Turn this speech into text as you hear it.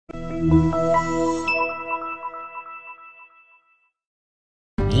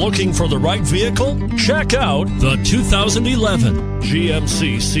Looking for the right vehicle? Check out the 2011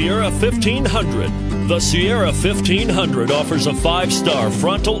 GMC Sierra 1500. The Sierra 1500 offers a 5-star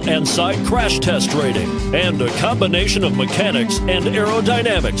frontal and side crash test rating and a combination of mechanics and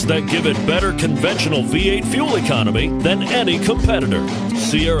aerodynamics that give it better conventional V8 fuel economy than any competitor.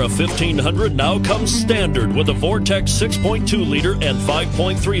 Sierra 1500 now comes standard with a Vortex 6.2-liter and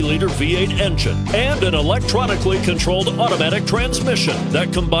 5.3-liter V8 engine and an electronically controlled automatic transmission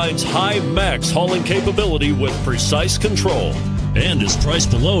that combines high max hauling capability with precise control and is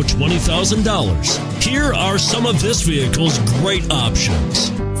priced below $20,000. Here are some of this vehicle's great options: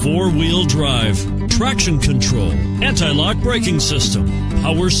 4-wheel drive, traction control, anti-lock braking system,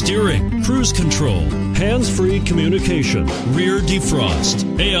 power steering, cruise control, hands-free communication, rear defrost,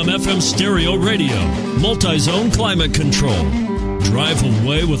 AM/FM stereo radio, multi-zone climate control. Drive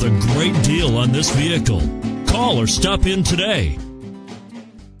away with a great deal on this vehicle. Call or stop in today.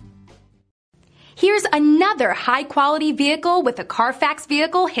 Here's another high-quality vehicle with a Carfax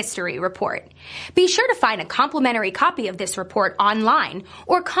Vehicle History Report. Be sure to find a complimentary copy of this report online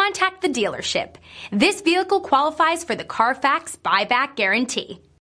or contact the dealership. This vehicle qualifies for the Carfax Buyback Guarantee.